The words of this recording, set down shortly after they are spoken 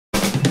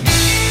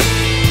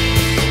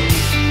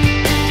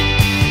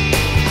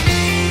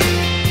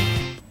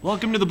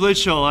Welcome to the Blizz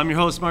Show. I'm your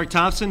host, Mark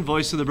Thompson,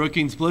 voice of the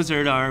Brookings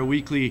Blizzard, our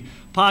weekly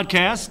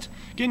podcast.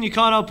 Getting you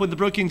caught up with the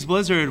Brookings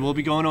Blizzard. We'll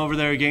be going over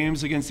their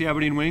games against the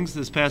Aberdeen Wings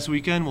this past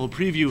weekend. We'll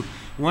preview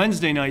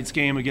Wednesday night's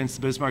game against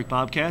the Bismarck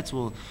Bobcats.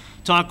 We'll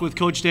talk with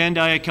Coach Dan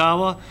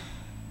Daikawa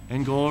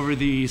and go over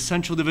the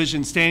Central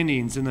Division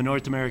standings in the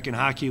North American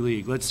Hockey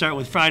League. Let's start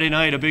with Friday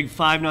night, a big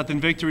 5-0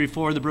 victory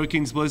for the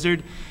Brookings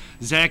Blizzard.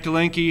 Zach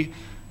Galenke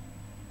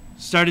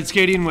started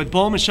skating with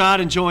Bo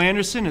Minot and Joe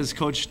Anderson as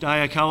Coach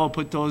Daikawa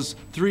put those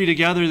three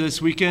together this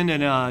weekend,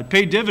 and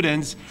paid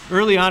dividends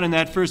early on in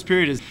that first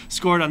period. Has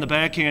scored on the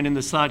backhand in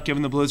the slot,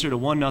 giving the Blizzard a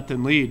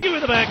 1-0 lead.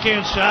 With a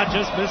backhand shot,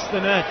 just missed the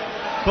net.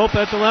 Pope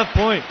at the left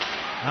point.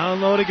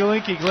 Down low to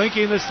Galenke. Galenke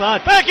in the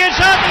slot. Backhand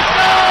shot, they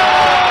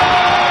score!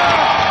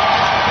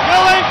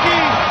 Galenke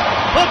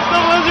puts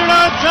the Blizzard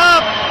on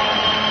top.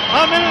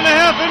 A minute and a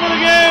half into the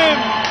game.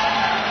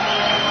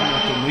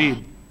 1-0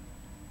 lead.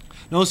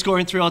 No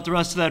scoring throughout the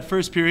rest of that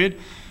first period.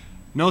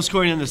 No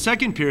scoring in the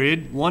second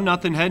period.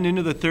 1-0 heading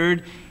into the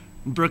third.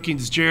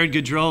 Brookings' Jared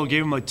Gaudreau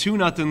gave him a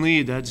 2-0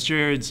 lead. That's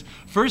Jared's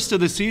first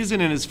of the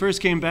season and his first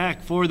game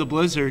back for the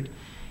Blizzard.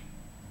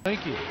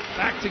 Thank you.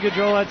 Back to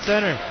Gaudreau at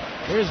center.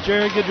 Here's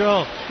Jared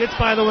Gaudreau. Gets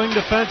by the wing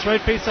defense,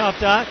 right face-off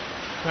dot.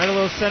 Right, a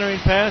little centering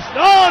pass.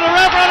 Oh, the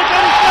wrap around it,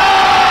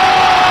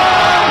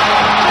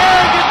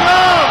 Jared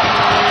Gaudreau!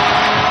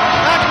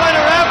 Not quite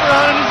a wrap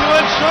around it as he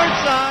went short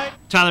side.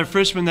 Tyler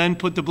Frischman then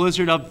put the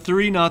Blizzard up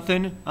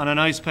 3-0 on a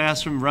nice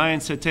pass from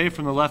Ryan Sete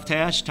from the left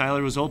hash.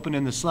 Tyler was open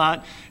in the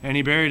slot, and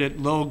he buried it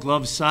low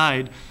glove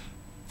side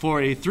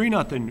for a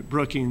 3-0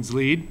 Brookings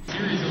lead.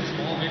 Series of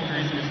small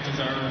victories is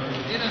desirable.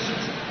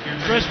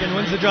 Frischman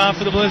wins the draw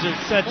for the Blizzard.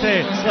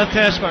 Sete, left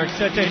hash mark.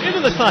 Sete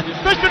into the slot.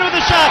 Frischman with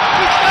a shot.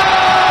 He scores!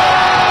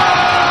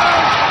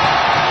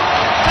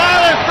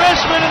 Tyler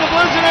Frischman and the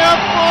Blizzard are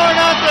up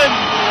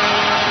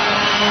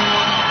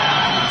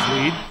 4-0.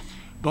 Lead.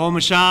 Bo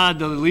Minot,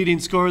 the leading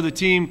scorer of the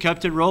team,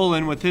 kept it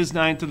rolling with his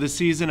 9th of the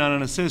season on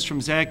an assist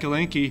from Zach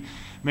Galenke,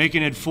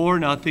 making it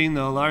 4-0.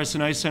 The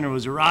Larson Ice Center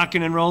was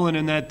rocking and rolling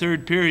in that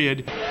third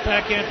period.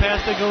 Backhand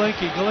pass to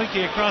Galenke.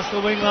 Galenke across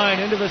the wing line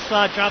into the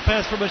slot. Drop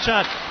pass for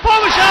Minot. Bo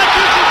Minot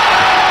shoots and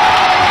scores!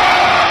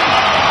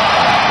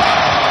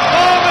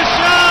 Bo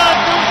Minot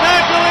from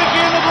Zach Galenke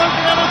and the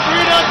Blizzard have a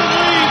 3-0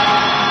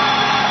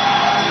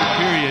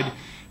 lead. Period.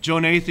 Joe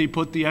Nathy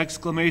put the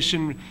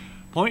exclamation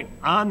point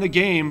on the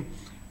game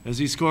as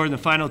he scored in the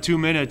final 2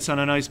 minutes on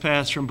a nice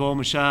pass from Bo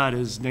Minot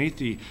as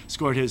Nathy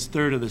scored his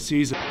 3rd of the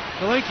season.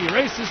 Galenke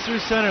races through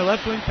center,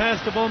 left wing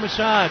pass to Bo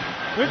Minot.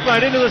 Ripped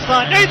right into the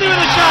slot. Nathy with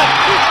a shot.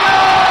 He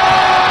scores!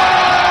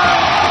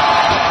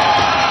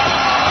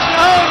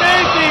 Joe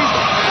Nathy,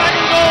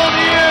 second goal of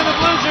the year. The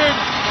Blizzard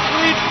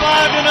lead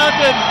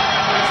 5-0.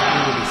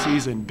 Of the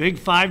season. Big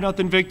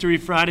 5-0 victory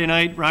Friday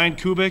night. Ryan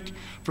Kubik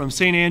from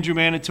St. Andrew,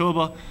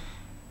 Manitoba.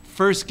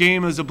 First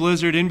game as a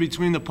Blizzard in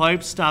between the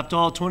pipes, stopped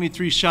all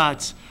 23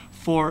 shots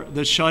for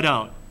the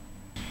shutout.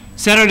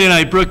 Saturday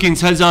night,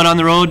 Brookings heads out on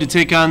the road to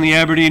take on the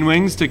Aberdeen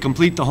Wings to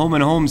complete the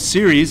home-and-home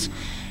series.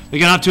 They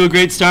got off to a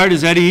great start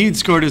as Eddie Eade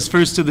scored his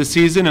first of the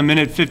season, a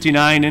minute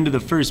 59 into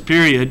the first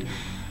period.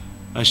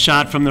 A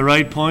shot from the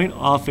right point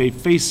off a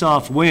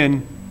face-off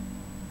win.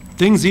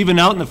 Things even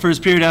out in the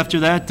first period after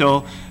that,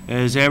 though,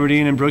 as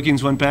Aberdeen and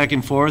Brookings went back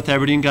and forth.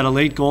 Aberdeen got a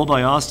late goal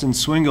by Austin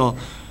Swingle,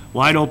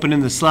 wide open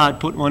in the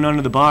slot, put one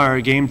under the bar.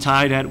 Game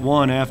tied at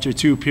 1 after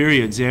 2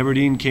 periods.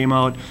 Aberdeen came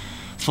out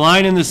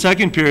flying in the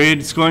second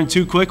period, scoring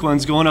 2 quick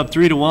ones, going up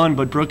 3-1.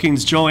 But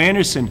Brookings' Joe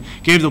Anderson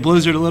gave the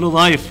Blizzard a little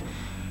life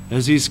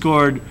as he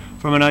scored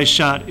from a nice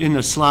shot in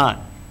the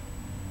slot.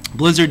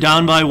 Blizzard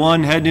down by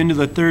 1, heading into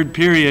the third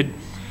period.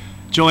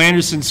 Joe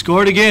Anderson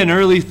scored again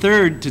early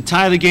third to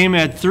tie the game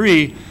at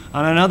 3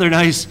 on another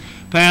nice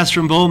pass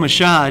from Bo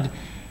Minot.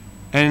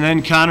 And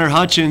then Connor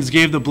Hutchins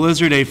gave the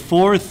Blizzard a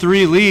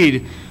 4-3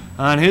 lead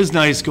on his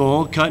nice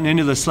goal, cutting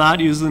into the slot,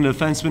 using the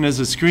defenseman as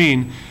a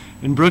screen.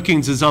 And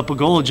Brookings is up a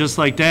goal just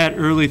like that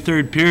early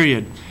third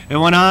period. It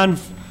went on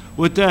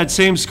with that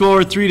same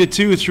score,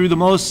 3-2, through the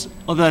most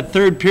of that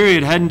third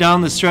period, heading down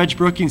the stretch.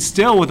 Brookings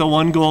still with a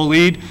 1-goal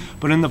lead,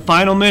 but in the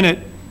final minute,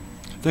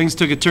 things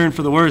took a turn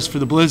for the worse for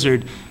the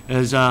Blizzard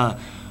as a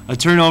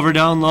turnover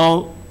down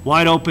low,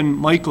 wide open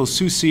Michael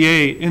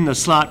Soucier in the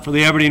slot for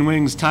the Aberdeen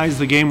Wings ties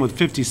the game with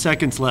 50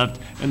 seconds left,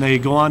 and they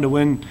go on to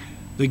win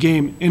the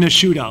game in a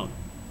shootout.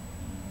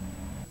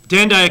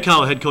 Dan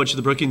Daikawa, head coach of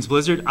the Brookings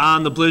Blizzard,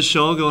 on the Blizz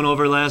Show, going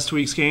over last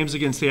week's games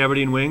against the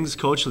Aberdeen Wings.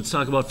 Coach, let's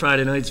talk about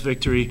Friday night's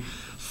victory.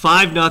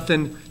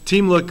 5-0.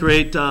 Team looked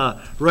great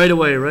right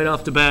away, right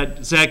off the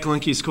bat. Zach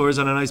Galenke scores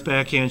on a nice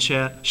backhand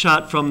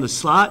shot from the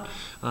slot.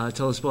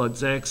 Tell us about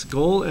Zach's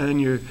goal and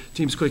your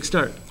team's quick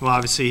start. Well,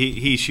 obviously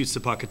he shoots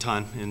the puck a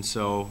ton, and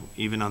so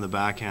even on the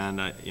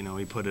backhand,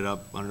 he put it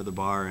up under the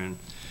bar. And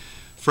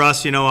for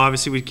us,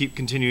 obviously we keep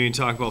continuing to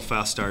talk about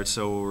fast starts,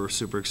 so we're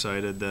super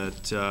excited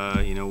that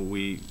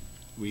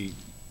we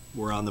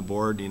were on the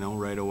board,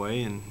 right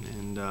away,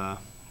 and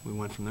we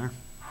went from there.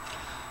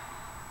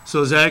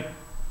 So Zach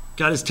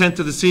got his 10th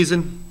of the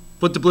season,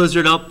 put the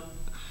Blizzard up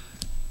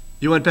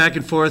You went back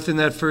and forth in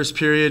that first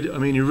period. I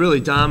mean, you really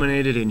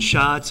dominated in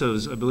shots.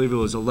 I believe it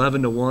was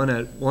 11-1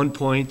 at one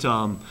point.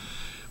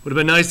 Would have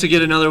been nice to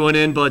get another one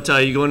in, but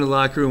you go into the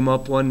locker room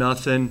up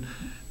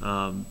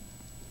 1-0.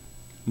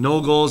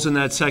 No goals in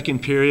that second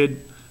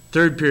period.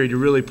 Third period, you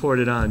really poured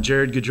it on.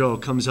 Jared Gaudreau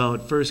comes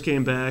out, first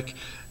game back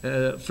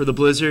for the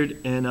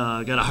Blizzard, and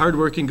got a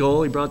hard-working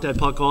goal. He brought that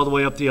puck all the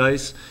way up the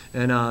ice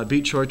and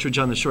beat Shortridge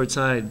on the short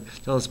side.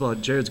 Tell us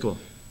about Jared's goal.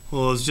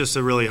 Well, it was just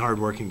a really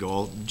hard-working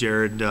goal.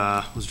 Jared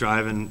was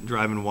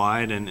driving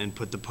wide and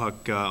put the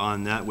puck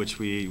on net, which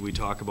we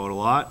talk about a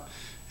lot.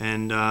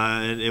 And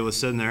it was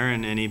sitting there,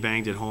 and he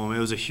banged it home. It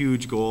was a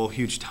huge goal,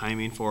 huge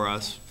timing for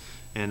us.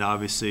 And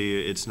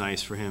obviously, it's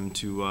nice for him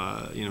to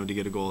to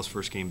get a goal his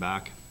first game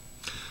back.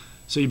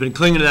 So you've been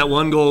clinging to that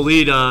one-goal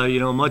lead,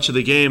 much of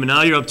the game, and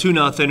now you're up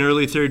 2-0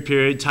 early third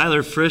period.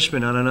 Tyler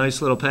Frischman on a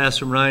nice little pass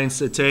from Ryan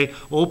Sete,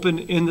 open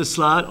in the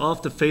slot,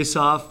 off the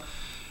face-off,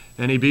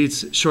 and he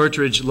beats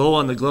Shortridge low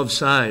on the glove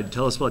side.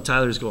 Tell us about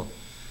Tyler's goal.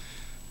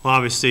 Well,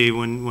 obviously,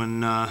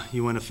 when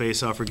you win a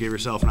face-off or give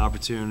yourself an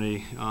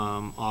opportunity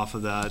off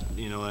of that,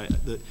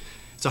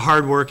 it's a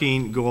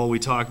hard-working goal. We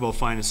talk about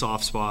finding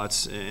soft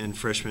spots, and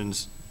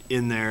Frischman's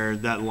in there.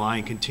 That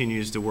line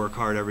continues to work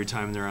hard every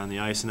time they're on the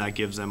ice, and that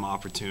gives them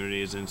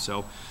opportunities. And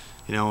so,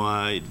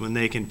 when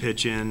they can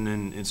pitch in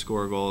and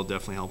score a goal, it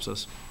definitely helps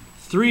us.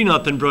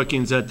 3-0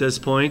 Brookings at this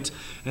point,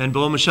 and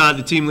Beaumachad,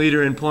 the team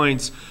leader in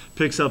points,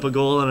 picks up a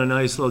goal on a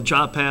nice little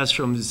drop pass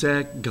from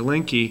Zach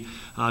Galinke,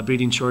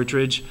 beating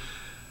Shortridge.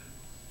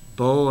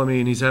 Bo,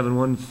 he's having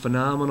one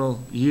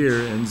phenomenal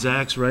year, and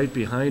Zach's right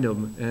behind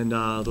him, and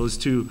those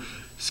two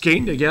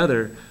skating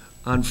together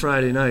on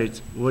Friday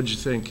night. What'd you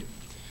think?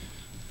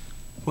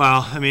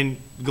 Well,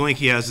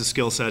 Galinke has the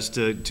skill sets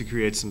to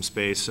create some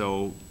space,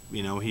 so,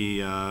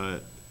 he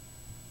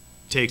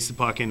takes the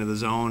puck into the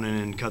zone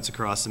and cuts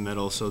across the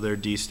middle, so they're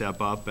D-step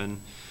up,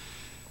 and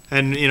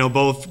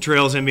both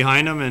trails in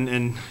behind him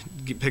and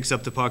picks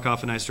up the puck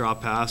off a nice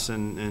drop pass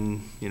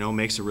and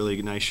makes a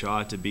really nice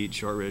shot to beat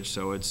Shortridge.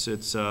 So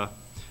it's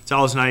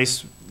always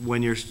nice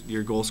when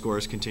your goal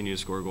scorers continue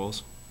to score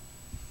goals.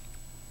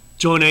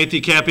 Joe Nathy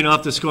capping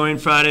off the scoring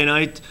Friday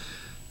night.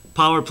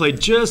 Power play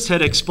just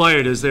had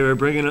expired as they were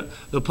bringing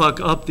the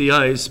puck up the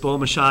ice.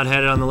 Beaumachad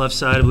had it on the left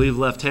side, I believe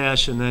left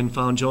hash, and then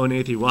found Joe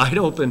Nathy wide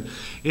open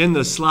in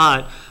the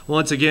slot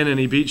once again, and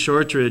he beat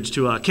Shortridge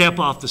to cap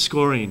off the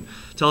scoring.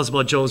 Tell us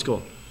about Joe's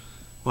goal.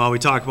 Well, we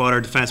talk about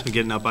our defensemen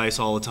getting up ice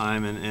all the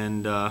time,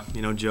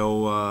 and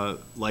Joe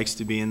likes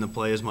to be in the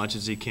play as much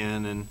as he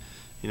can, and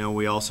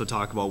we also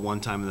talk about one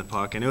time in the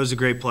puck, and it was a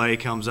great play.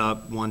 Comes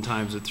up, one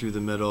times it through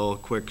the middle,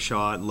 quick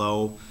shot,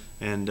 low,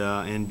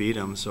 and beat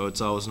him. So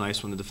it's always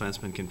nice when the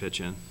defenseman can pitch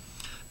in.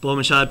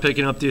 Beaumachad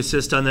picking up the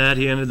assist on that.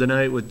 He ended the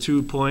night with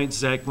 2 points.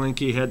 Zach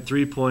Linke had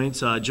 3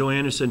 points. Joe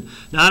Anderson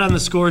not on the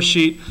score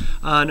sheet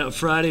on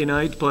Friday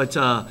night, but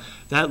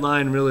that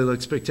line really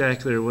looked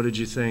spectacular. What did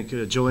you think?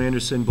 Joe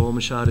Anderson,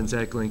 Beaumachad, and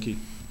Zach Linke.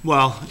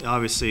 Well,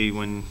 obviously,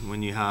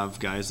 when you have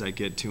guys that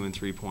get 2 and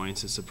 3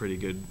 points, it's a pretty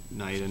good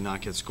night and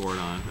not get scored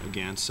on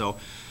against. So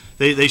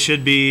they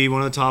should be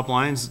one of the top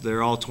lines.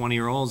 They're all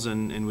 20-year-olds,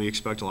 and we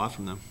expect a lot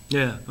from them.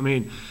 Yeah,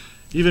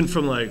 even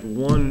from like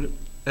one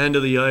end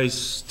of the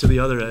ice to the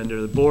other end, or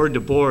the board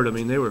to board,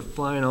 they were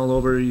flying all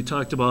over. You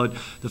talked about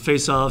the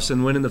face-offs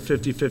and winning the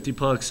 50-50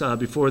 pucks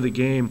before the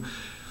game.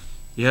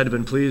 You had to have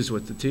been pleased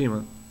with the team,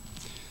 huh?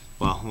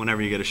 Well,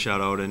 whenever you get a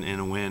shutout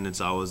and a win, it's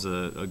always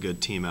a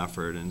good team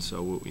effort. And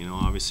so,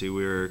 obviously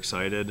we were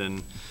excited,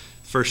 and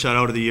first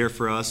shutout of the year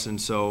for us. And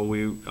so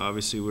we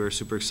were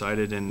super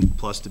excited, and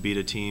plus to beat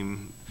a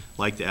team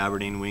like the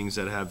Aberdeen Wings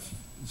that have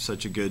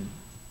such a good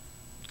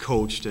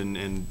coached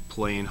and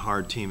playing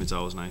hard team, it's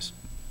always nice.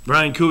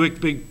 Ryan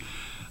Kubik,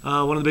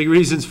 one of the big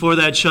reasons for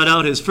that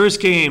shutout, his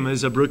first game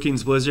as a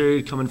Brookings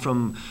Blizzard, coming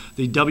from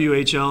the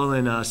WHL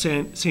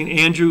in St.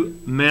 Andrew,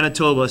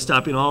 Manitoba,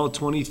 stopping all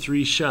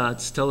 23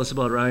 shots. Tell us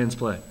about Ryan's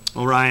play.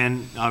 Well,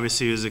 Ryan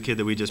obviously was a kid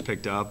that we just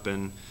picked up,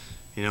 and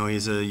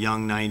he's a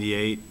young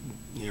 98,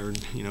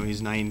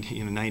 he's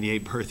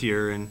 98 birth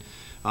year, and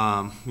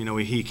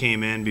he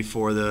came in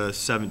before the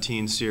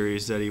 17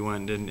 series that he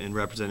went and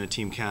represented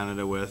Team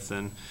Canada with,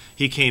 and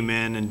he came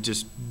in and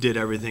just did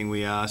everything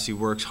we asked. He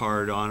works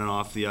hard on and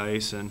off the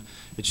ice, and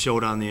it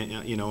showed on the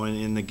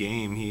in the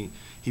game.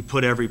 He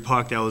put every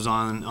puck that was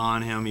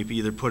on him. He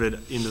either put it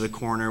into the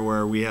corner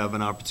where we have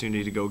an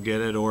opportunity to go get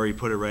it, or he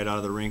put it right out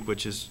of the rink,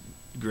 which is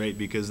great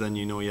because then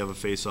you have a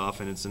face-off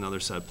and it's another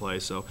set play.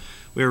 So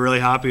we were really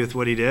happy with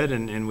what he did,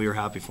 and we were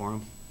happy for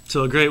him.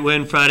 So a great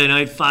win Friday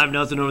night,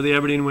 5-0 over the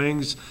Aberdeen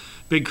Wings.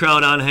 Big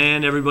crowd on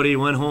hand. Everybody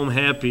went home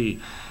happy.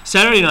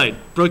 Saturday night,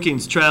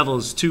 Brookings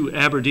travels to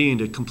Aberdeen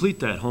to complete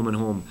that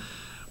home-and-home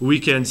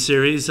weekend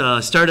series.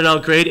 Started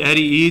out great.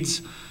 Eddie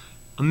Eads,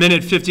 a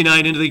minute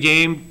 59 into the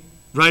game,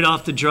 right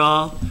off the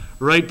draw,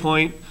 right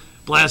point,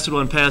 blasted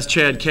one past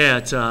Chad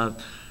Katz.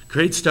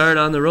 Great start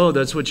on the road.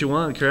 That's what you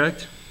want,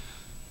 correct?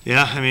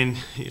 Yeah,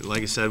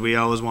 like I said, we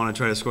always want to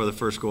try to score the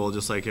first goal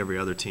just like every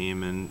other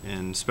team,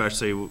 and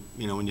especially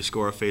when you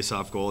score a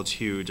face-off goal, it's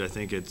huge. I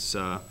think it's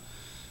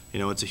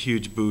it's a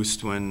huge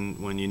boost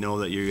when you know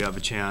that you have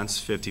a chance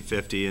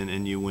 50-50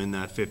 and you win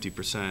that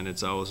 50%.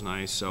 It's always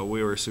nice. So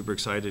we were super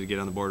excited to get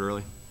on the board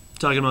early.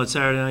 Talking about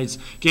Saturday night's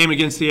game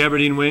against the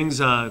Aberdeen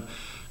Wings,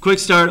 quick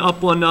start,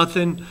 up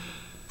 1-0.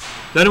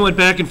 Then it went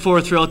back and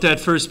forth throughout that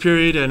first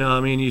period,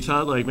 and you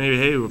thought like maybe,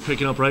 hey, we're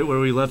picking up right where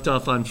we left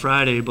off on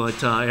Friday,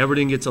 but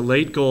Aberdeen gets a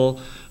late goal,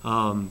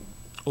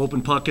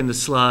 open puck in the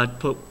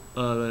slot,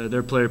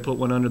 their player put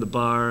one under the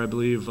bar, I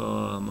believe.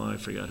 I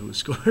forgot who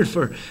scored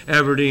for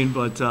Aberdeen,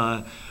 but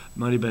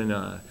might have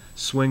been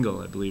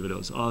Swingle, I believe it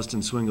was.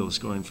 Austin Swingle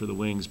scoring for the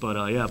Wings, but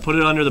put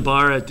it under the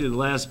bar at the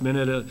last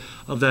minute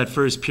of that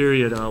first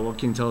period. What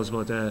can you tell us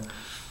about that?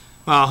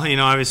 Well,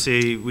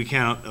 obviously we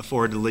can't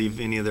afford to leave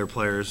any of their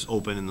players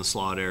open in the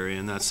slot area,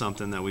 and that's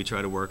something that we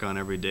try to work on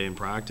every day in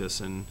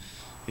practice. And,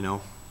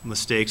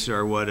 mistakes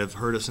are what have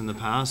hurt us in the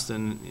past,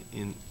 and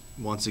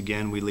once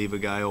again we leave a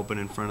guy open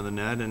in front of the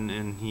net,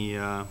 and he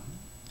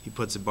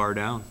puts a bar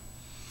down.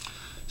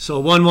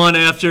 So 1-1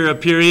 after a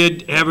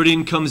period,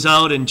 Aberdeen comes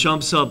out and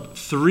jumps up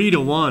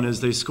 3-1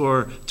 as they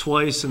score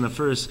twice in the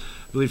first,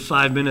 I believe,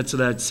 5 minutes of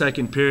that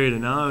second period.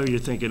 And now you're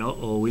thinking,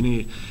 uh-oh,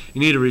 you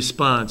need a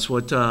response.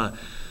 A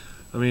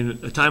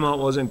timeout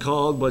wasn't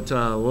called, but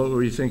what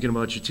were you thinking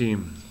about your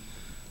team?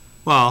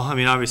 Well,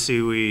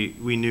 obviously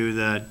we knew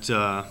that,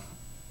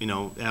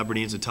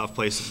 Aberdeen's a tough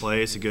place to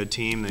play. It's a good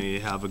team. They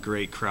have a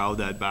great crowd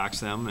that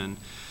backs them.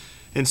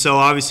 And so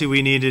obviously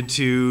we needed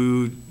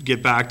to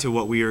get back to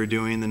what we were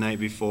doing the night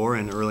before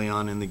and early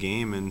on in the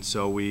game. And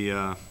so we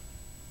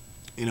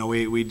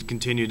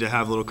continued to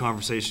have little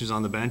conversations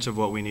on the bench of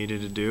what we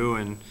needed to do.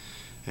 And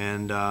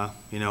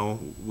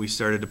we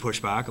started to push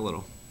back a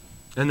little.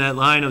 And that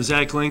line of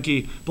Zach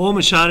Linke, Bo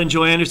Machado, and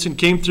Joe Anderson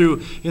came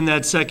through in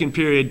that second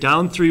period,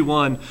 down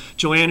 3-1.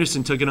 Joe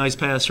Anderson took a nice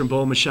pass from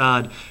Bo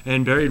Machado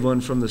and buried one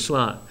from the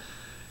slot.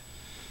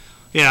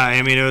 Yeah,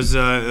 it was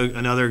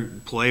another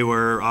play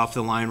where off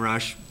the line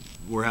rush,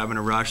 we're having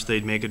a rush,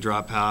 they'd make a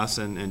drop pass,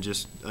 and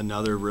just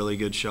another really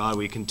good shot.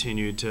 We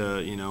continued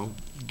to,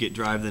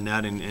 drive the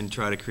net and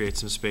try to create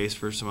some space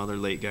for some other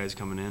late guys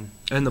coming in.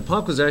 And the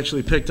puck was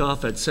actually picked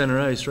off at center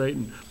ice right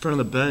in front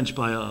of the bench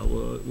by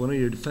one of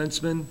your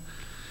defensemen.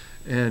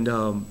 And,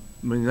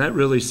 that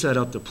really set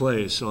up the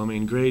play. So,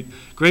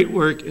 great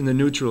work in the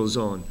neutral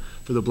zone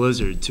for the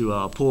Blizzard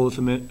to pull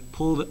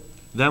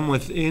them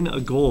within a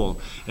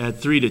goal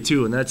at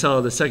 3-2. And that's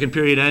how the second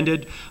period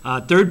ended.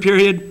 Third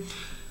period,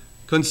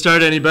 couldn't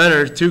start any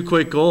better. 2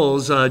 quick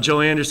goals. Joe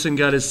Anderson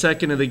got his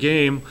second of the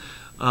game,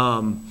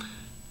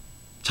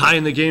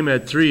 tying the game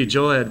at 3.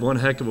 Joe had one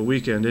heck of a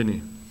weekend, didn't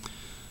he?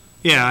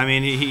 Yeah,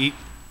 he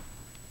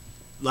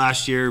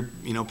last year,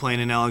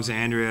 playing in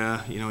Alexandria,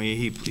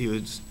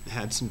 he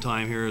had some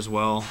time here as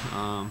well.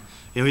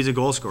 He's a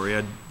goal scorer. He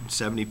had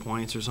 70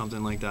 points or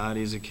something like that.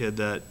 He's a kid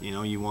that,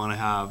 you want to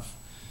have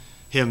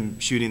him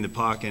shooting the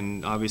puck,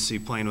 and obviously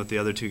playing with the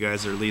other 2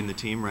 guys that are leading the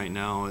team right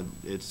now,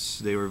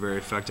 they were very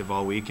effective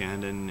all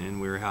weekend,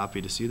 and we were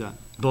happy to see that.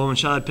 Bo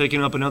Machado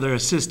picking up another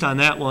assist on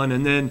that one,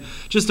 and then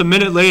just a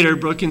minute later,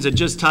 Brookings had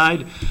just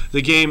tied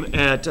the game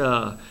at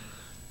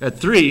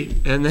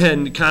 3, and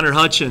then Connor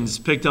Hutchins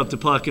picked up the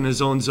puck in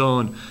his own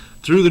zone,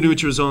 through the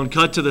neutral zone,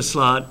 cut to the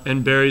slot,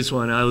 and buries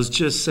one. I was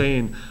just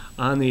saying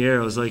on the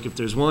air, I was like, if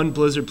there's one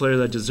Blizzard player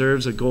that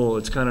deserves a goal,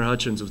 it's Connor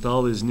Hutchins, with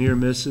all his near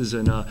misses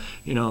and,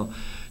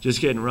 just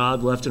getting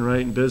robbed left and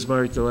right in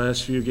Bismarck the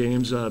last few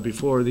games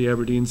before the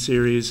Aberdeen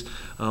series.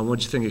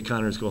 What'd you think of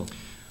Connor's goal?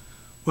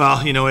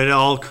 Well, it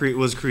all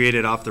was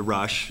created off the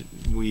rush.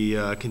 We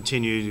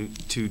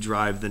continued to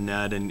drive the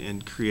net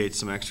and create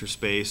some extra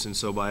space, and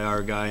so by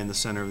our guy in the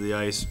center of the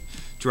ice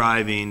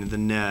driving the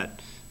net,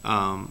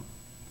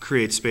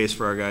 create space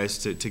for our guys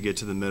to get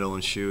to the middle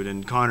and shoot.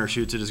 And Connor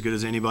shoots it as good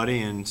as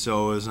anybody, and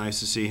so it was nice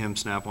to see him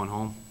snap one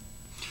home.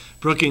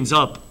 Brookings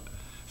up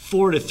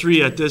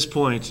 4-3 at this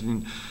point,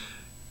 and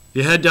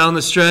you head down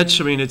the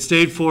stretch. It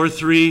stayed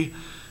 4-3,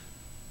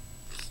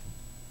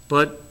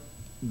 but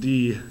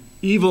the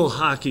evil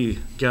hockey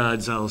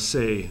gods, I'll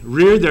say,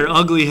 reared their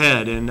ugly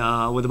head, and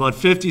with about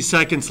 50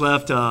 seconds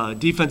left,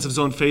 defensive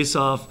zone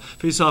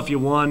face-off you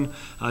won,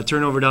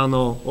 turnover down the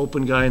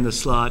open guy in the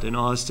slot, and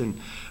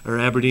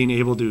Aberdeen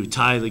able to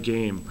tie the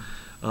game.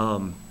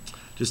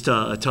 Just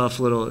a tough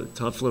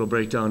little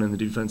breakdown in the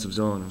defensive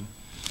zone.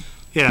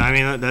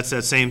 Yeah, that's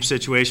that same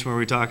situation where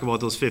we talk about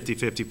those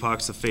 50-50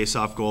 pucks. The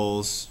face-off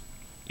goals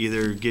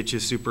either get you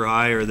super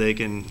high, or they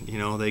can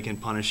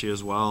punish you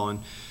as well. And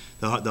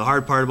the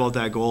hard part about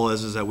that goal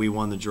is that we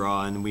won the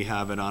draw, and we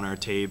have it on our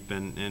tape,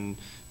 and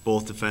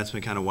both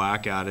defensemen kind of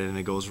whack at it, and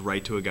it goes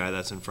right to a guy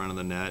that's in front of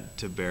the net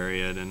to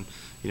bury it. And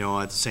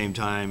at the same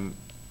time,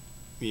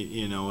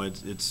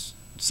 it's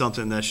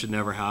something that should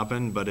never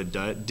happen, but it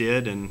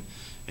did, and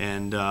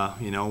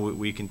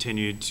we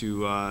continued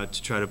to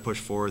try to push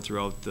forward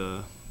throughout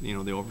the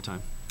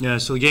overtime. Yeah,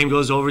 so the game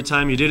goes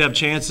overtime. You did have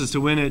chances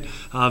to win it.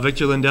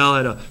 Victor Lindell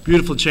had a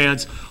beautiful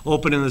chance,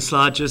 open in the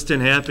slot, just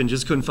didn't happen.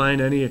 Just couldn't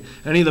find any of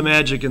the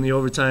magic in the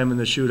overtime and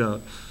the shootout.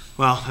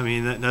 Well,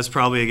 that's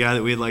probably a guy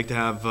that we'd like to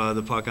have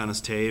the puck on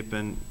his tape,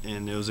 and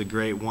it was a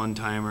great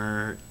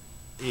one-timer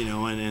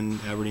and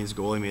Aberdeen's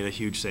goalie made a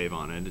huge save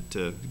on it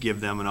to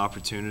give them an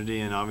opportunity,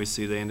 and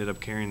obviously they ended up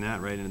carrying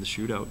that right into the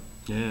shootout.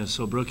 Yeah,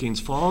 so Brookings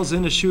falls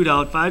into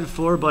shootout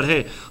 5-4, but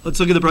hey, let's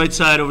look at the bright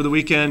side. Over the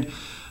weekend,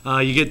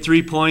 you get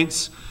 3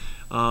 points,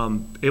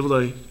 able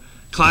to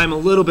climb a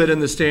little bit in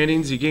the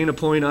standings. You gain a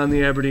point on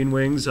the Aberdeen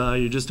Wings.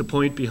 You're just a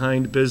point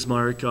behind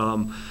Bismarck,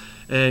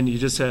 and you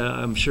just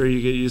I'm sure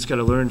you just got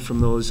to learn from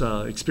those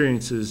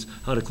experiences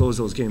how to close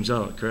those games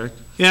out, correct?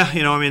 Yeah,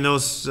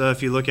 those,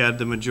 if you look at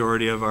the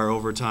majority of our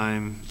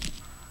overtime,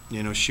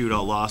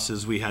 shootout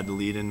losses, we had the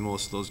lead in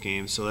most of those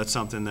games. So that's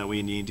something that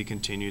we need to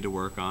continue to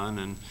work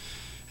on,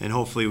 and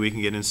hopefully we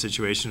can get in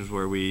situations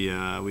where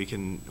we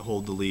can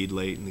hold the lead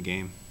late in the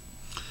game.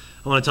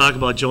 I want to talk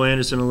about Joe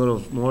Anderson a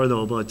little more,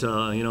 though, but,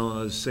 I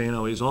was saying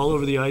how he was all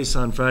over the ice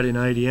on Friday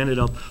night. He ended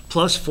up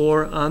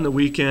 +4 on the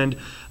weekend.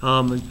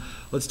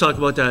 Let's talk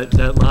about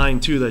that line,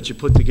 too, that you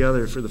put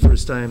together for the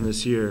first time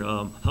this year.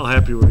 How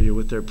happy were you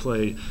with their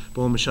play,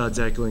 Bo Machad,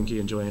 Zach Linke,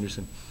 and Joe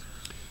Anderson?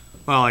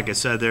 Well, like I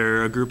said,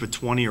 they're a group of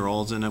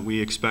 20-year-olds, and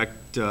we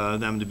expect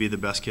them to be the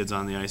best kids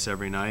on the ice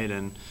every night.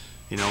 And,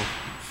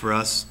 for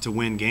us to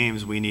win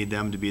games, we need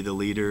them to be the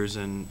leaders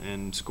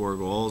and score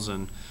goals,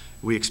 and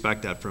we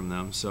expect that from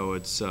them. So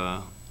it's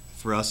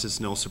for us, it's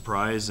no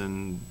surprise,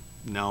 and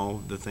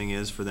now the thing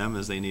is for them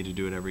is they need to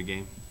do it every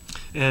game.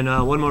 And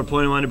one more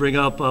point I wanted to bring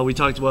up, we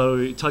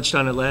touched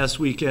on it last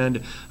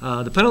weekend,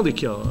 the penalty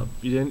kill.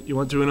 You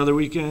went through another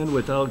weekend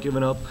without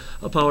giving up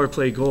a power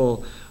play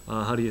goal.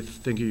 How do you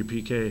think of your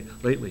PK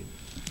lately?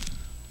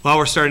 Well,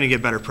 we're starting to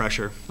get better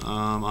pressure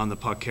on the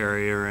puck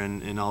carrier,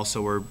 and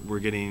also we're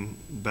getting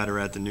better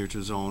at the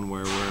neutral zone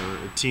where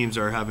teams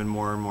are having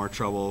more and more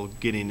trouble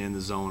getting in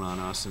the zone on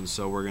us, and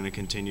so we're going to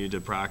continue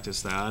to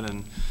practice that.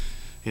 And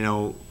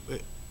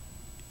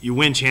you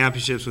win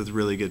championships with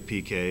really good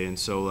PK, and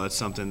so that's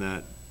something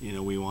that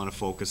we want to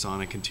focus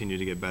on and continue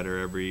to get better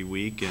every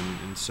week,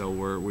 and so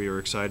we are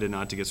excited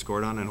not to get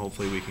scored on, and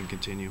hopefully we can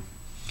continue.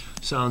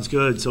 Sounds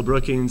good. So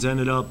Brookings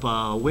ended up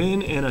a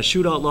win and a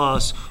shootout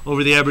loss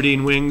over the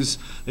Aberdeen Wings.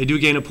 They do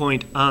gain a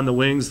point on the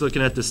Wings.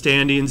 Looking at the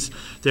standings,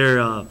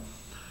 they're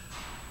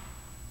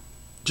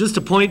just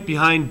a point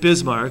behind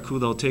Bismarck, who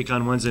they'll take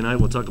on Wednesday night.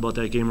 We'll talk about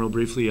that game real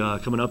briefly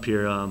coming up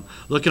here.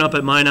 Looking up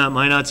at Minot,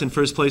 Minot's in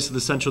first place of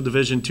the Central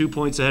Division, 2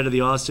 points ahead of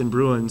the Austin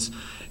Bruins,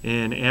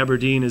 and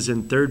Aberdeen is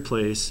in third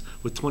place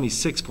with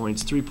 26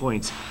 points, 3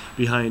 points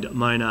behind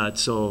Minot.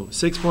 So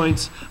 6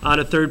 points out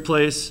of third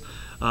place.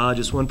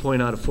 Just 1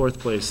 point out of fourth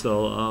place,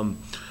 though.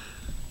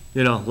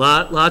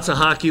 Lots of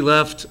hockey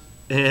left,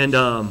 and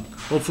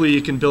hopefully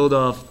you can build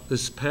off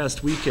this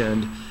past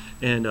weekend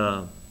and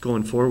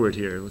going forward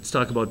here. Let's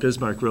talk about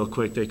Bismarck real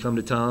quick. They come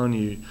to town.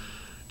 You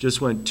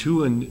just went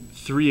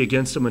 2-3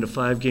 against them in a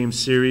 5-game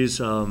series.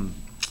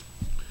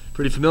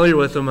 Pretty familiar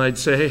with them, I'd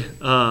say.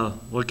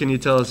 What can you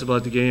tell us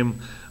about the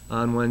game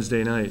on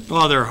Wednesday night?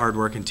 Well, they're a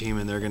hard-working team,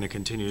 and they're going to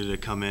continue to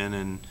come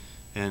in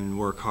and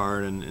work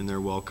hard, and they're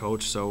well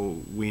coached.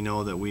 So we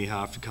know that we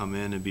have to come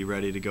in and be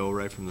ready to go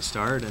right from the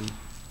start. And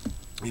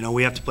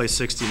we have to play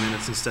 60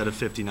 minutes instead of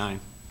 59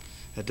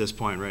 at this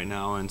point right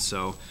now. And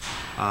so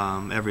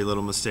every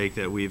little mistake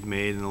that we've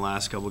made in the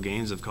last couple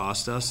games have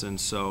cost us. And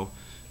so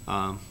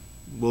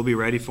we'll be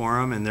ready for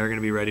them, and they're going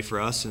to be ready for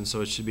us. And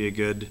so it should be a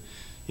good,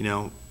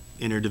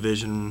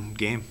 interdivision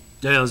game.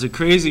 Yeah, it was a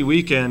crazy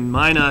weekend.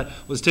 Minot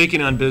was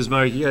taking on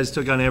Bismarck. You guys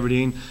took on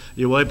Aberdeen.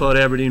 You wipe out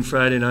Aberdeen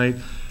Friday night,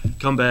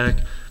 come back,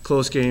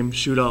 close game,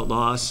 shootout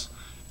loss.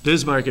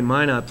 Bismarck and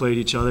Minot played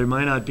each other.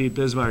 Minot beat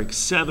Bismarck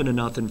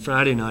 7-0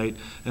 Friday night,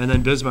 and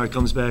then Bismarck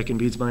comes back and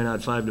beats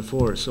Minot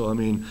 5-4. So,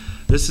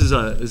 this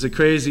is a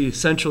crazy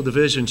Central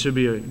Division. Should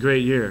be a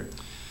great year.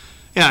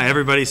 Yeah,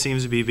 everybody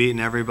seems to be beating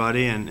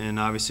everybody, and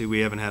obviously we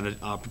haven't had an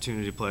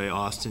opportunity to play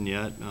Austin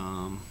yet.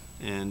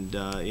 And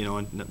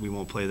we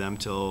won't play them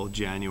till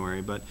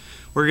January, but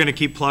we're going to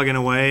keep plugging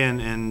away,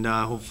 and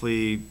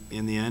hopefully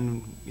in the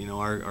end,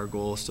 our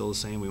goal is still the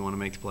same. We want to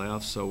make the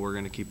playoffs, so we're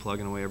going to keep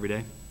plugging away every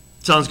day.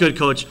 Sounds good,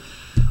 Coach.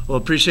 Well,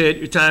 appreciate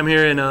your time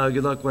here, and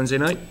good luck Wednesday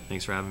night.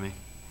 Thanks for having me.